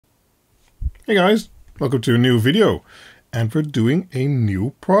Hey guys, welcome to a new video, and we're doing a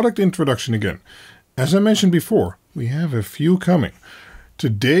new product introduction again. As I mentioned before, we have a few coming.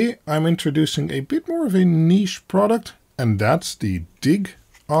 Today I'm introducing a bit more of a niche product, and that's the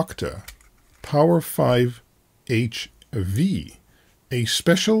Dig-Octa Power-5HV, a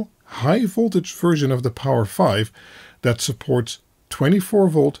special high voltage version of the Power-5 that supports 24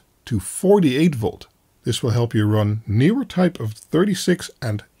 volt to 48 volt. This will help you run newer type of 36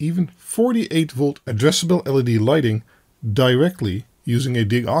 and even 48 volt addressable LED lighting directly using a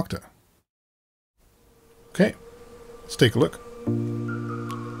Dig-Octa. Okay, let's take a look.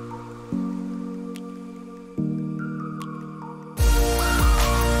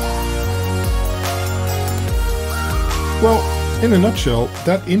 Well, in a nutshell,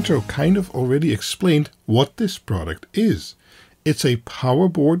 that intro kind of already explained what this product is. It's a power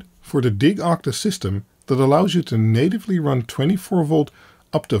board for the Dig-Octa system that allows you to natively run 24 volt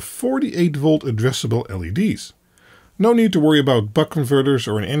up to 48 volt addressable LEDs. No need to worry about buck converters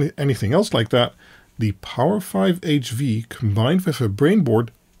or anything else like that. The Power-5HV combined with a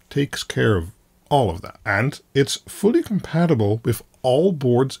brainboard takes care of all of that. And it's fully compatible with all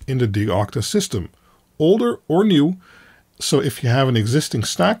boards in the Dig-Octa system, older or new. So if you have an existing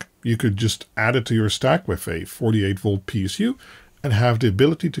stack, you could just add it to your stack with a 48 volt PSU and have the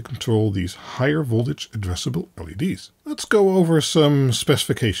ability to control these higher voltage addressable LEDs. Let's go over some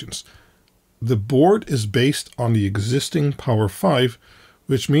specifications. The board is based on the existing Power-5,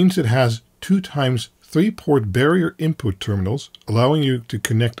 which means it has 2x 3-port barrier input terminals, allowing you to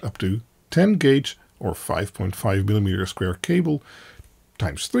connect up to 10 gauge or 5.5mm square cable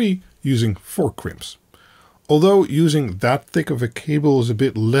times 3 using 4 crimps. Although using that thick of a cable is a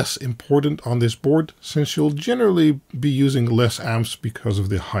bit less important on this board, since you'll generally be using less amps because of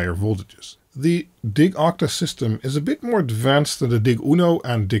the higher voltages. The Dig-Octa system is a bit more advanced than the Dig-Uno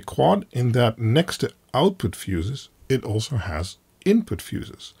and Dig-Quad in that next to output fuses, it also has input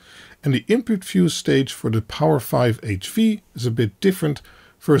fuses. And the input fuse stage for the Power-5HV is a bit different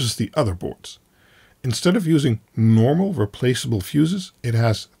versus the other boards. Instead of using normal replaceable fuses, it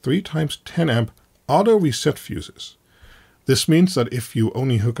has 3x 10 amp auto reset fuses. This means that if you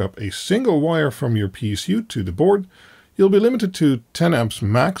only hook up a single wire from your PSU to the board, you'll be limited to 10 amps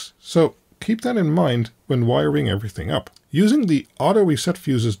max, so keep that in mind when wiring everything up. Using the auto reset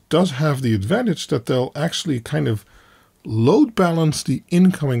fuses does have the advantage that they'll actually kind of load balance the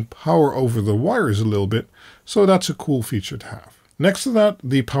incoming power over the wires a little bit, so that's a cool feature to have. Next to that,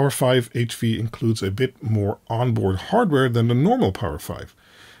 the Power-5HV includes a bit more onboard hardware than the normal Power-5.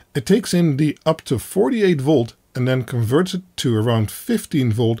 It takes in the up to 48 volt and then converts it to around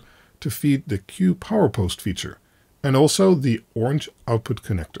 15 volt to feed the Q power post feature, and also the orange output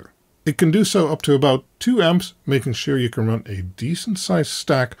connector. It can do so up to about 2 amps, making sure you can run a decent sized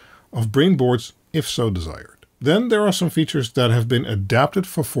stack of brainboards if so desired. Then there are some features that have been adapted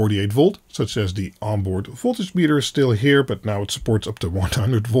for 48 volt, such as the onboard voltage meter is still here, but now it supports up to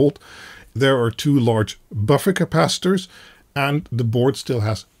 100 volt. There are 2 large buffer capacitors, and the board still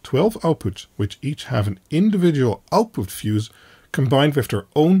has 12 outputs, which each have an individual output fuse combined with their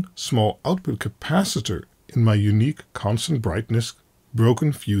own small output capacitor in my unique constant brightness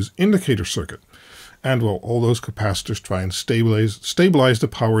broken fuse indicator circuit. And well, all those capacitors try and stabilize the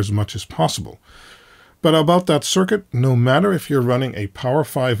power as much as possible. But about that circuit, no matter if you're running a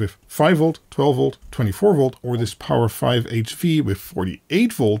Power-5 with 5 volt, 12 volt, 24 volt, or this Power-5HV with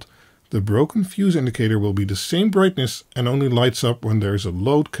 48 volt, the broken fuse indicator will be the same brightness and only lights up when there is a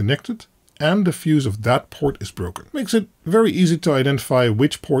load connected and the fuse of that port is broken. Makes it very easy to identify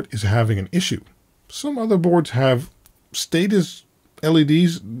which port is having an issue. Some other boards have status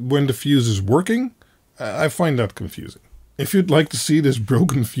LEDs when the fuse is working. I find that confusing. If you'd like to see this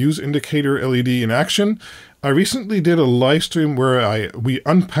broken fuse indicator LED in action, I recently did a live stream where we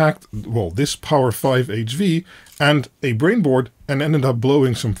unpacked, well, this Power-5HV and a brainboard and ended up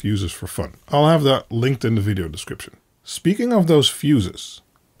blowing some fuses for fun. I'll have that linked in the video description. Speaking of those fuses,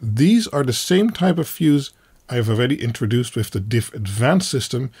 these are the same type of fuse I have already introduced with the Diff Advanced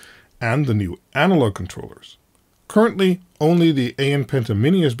system and the new analog controllers. Currently, only the AN Penta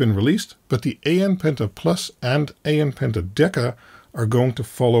Mini has been released, but the AN Penta Plus and AN Penta Deca are going to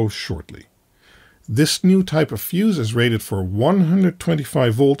follow shortly. This new type of fuse is rated for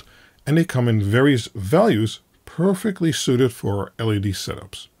 125 volt and they come in various values perfectly suited for LED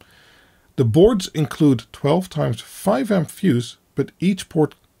setups. The boards include 12x 5 amp fuse, but each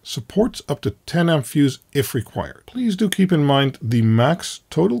port supports up to 10 amp fuse if required. Please do keep in mind the max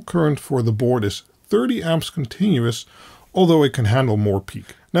total current for the board is 30 amps continuous, although it can handle more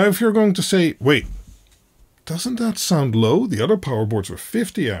peak. Now if you're going to say, wait, doesn't that sound low? The other power boards were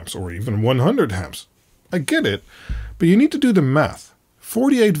 50 amps or even 100 amps. I get it, but you need to do the math.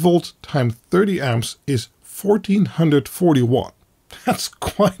 48 volt times 30 amps is 1440 watt. That's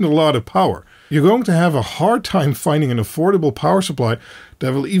quite a lot of power. You're going to have a hard time finding an affordable power supply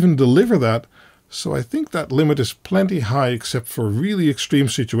that will even deliver that, so I think that limit is plenty high except for really extreme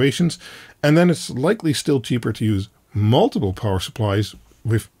situations, and then it's likely still cheaper to use multiple power supplies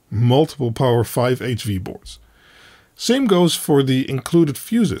with multiple Power-5HV boards. Same goes for the included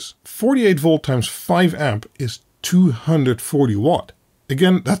fuses. 48 volt times 5 amp is 240 watt.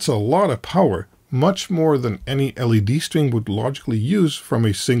 Again, that's a lot of power, much more than any LED string would logically use from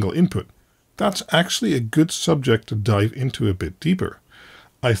a single input. That's actually a good subject to dive into a bit deeper.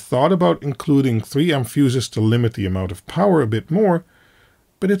 I thought about including 3 amp fuses to limit the amount of power a bit more,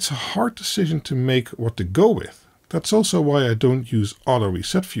 but it's a hard decision to make what to go with. That's also why I don't use auto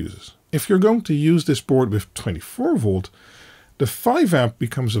reset fuses. If you're going to use this board with 24 volt, the 5 amp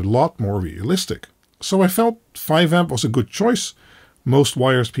becomes a lot more realistic. So I felt 5 amp was a good choice. Most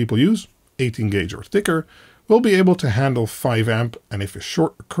wires people use, 18 gauge or thicker, will be able to handle 5 amp, and if a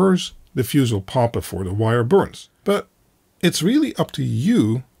short occurs, the fuse will pop before the wire burns. But it's really up to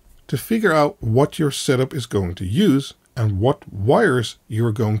you to figure out what your setup is going to use and what wires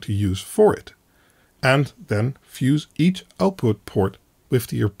you're going to use for it. And then fuse each output port with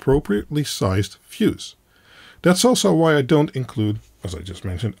the appropriately sized fuse. That's also why I don't include, as I just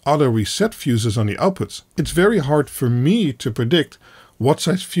mentioned, auto reset fuses on the outputs. It's very hard for me to predict what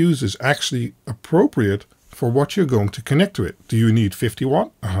size fuse is actually appropriate for what you're going to connect to it. Do you need 50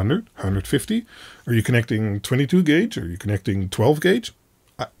 watt, 100, 150? Are you connecting 22 gauge? Are you connecting 12 gauge?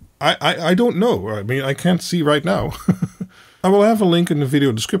 I don't know. I mean, I can't see right now. I will have a link in the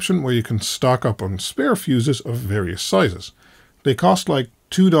video description where you can stock up on spare fuses of various sizes. They cost like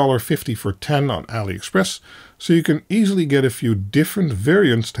 $2.50 for 10 on AliExpress, so you can easily get a few different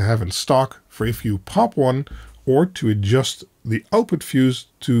variants to have in stock for if you pop one, or to adjust the output fuse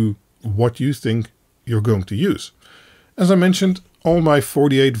to what you think you're going to use. As I mentioned, all my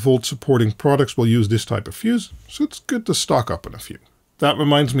 48 volt supporting products will use this type of fuse, so it's good to stock up on a few. That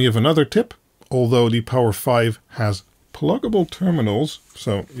reminds me of another tip. Although the Power-5 has pluggable terminals,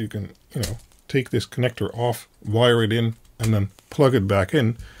 so you can, take this connector off, wire it in, and then plug it back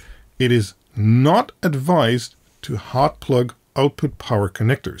in, it is not advised to hot plug output power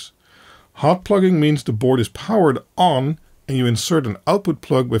connectors. Hot plugging means the board is powered on and you insert an output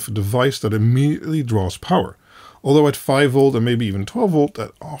plug with a device that immediately draws power. Although at 5 volt and maybe even 12 volt,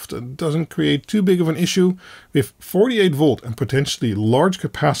 that often doesn't create too big of an issue. With 48 volt and potentially large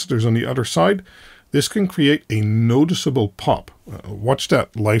capacitors on the other side, this can create a noticeable pop. Watch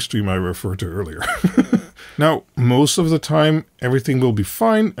that live stream I referred to earlier. Now, most of the time, everything will be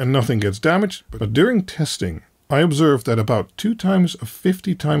fine and nothing gets damaged, but during testing, I observed that about 2 times of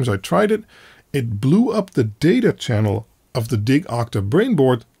 50 times I tried it, it blew up the data channel of the Dig-Octa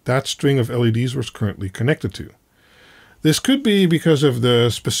brainboard that string of LEDs was currently connected to. This could be because of the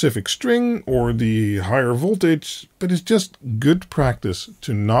specific string or the higher voltage, but it's just good practice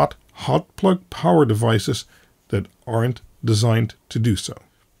to not hot plug power devices that aren't designed to do so.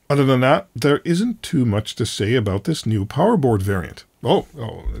 Other than that, there isn't too much to say about this new power board variant.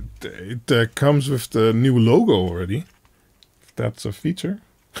 It comes with the new logo already. If that's a feature.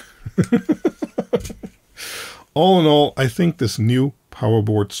 All in all, I think this new power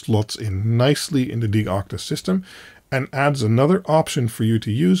board slots in nicely in the Dig-Octa system and adds another option for you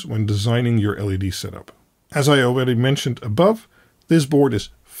to use when designing your LED setup. As I already mentioned above, this board is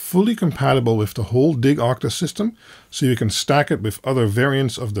fully compatible with the whole Dig-Octa system, so you can stack it with other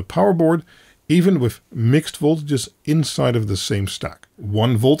variants of the power board, even with mixed voltages inside of the same stack.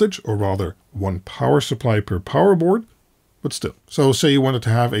 One voltage, or rather one power supply per power board, but still. So say you wanted to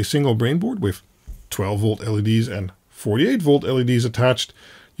have a single brainboard with 12 volt LEDs and 48 volt LEDs attached,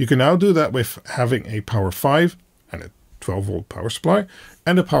 you can now do that with having a Power-5 and a 12 volt power supply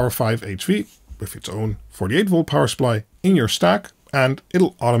and a Power-5HV with its own 48 volt power supply in your stack, and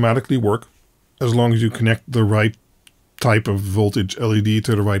it'll automatically work as long as you connect the right type of voltage LED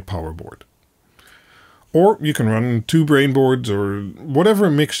to the right power board. Or you can run 2 brainboards or whatever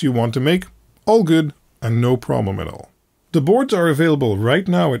mix you want to make, all good and no problem at all. The boards are available right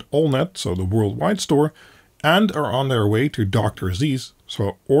now at AllNet, so the worldwide store, and are on their way to Dr. Z's,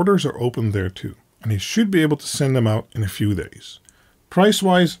 so orders are open there too. And you should be able to send them out in a few days.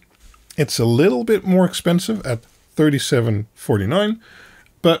 Price-wise, it's a little bit more expensive at $37.49,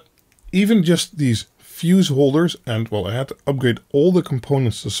 but even just these fuse holders, and well, I had to upgrade all the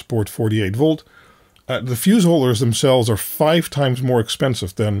components to support 48 volt. The fuse holders themselves are 5 times more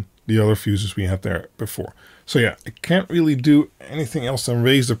expensive than the other fuses we had there before. So yeah, I can't really do anything else than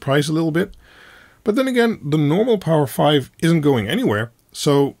raise the price a little bit. But then again, the normal Power 5 isn't going anywhere,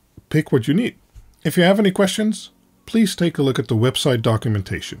 so pick what you need. If you have any questions, please take a look at the website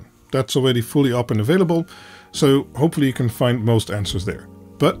documentation. That's already fully up and available, so hopefully you can find most answers there.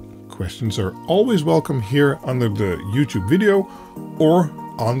 But questions are always welcome here under the YouTube video or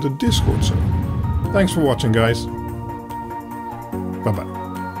on the Discord server. Thanks for watching, guys. Bye-bye.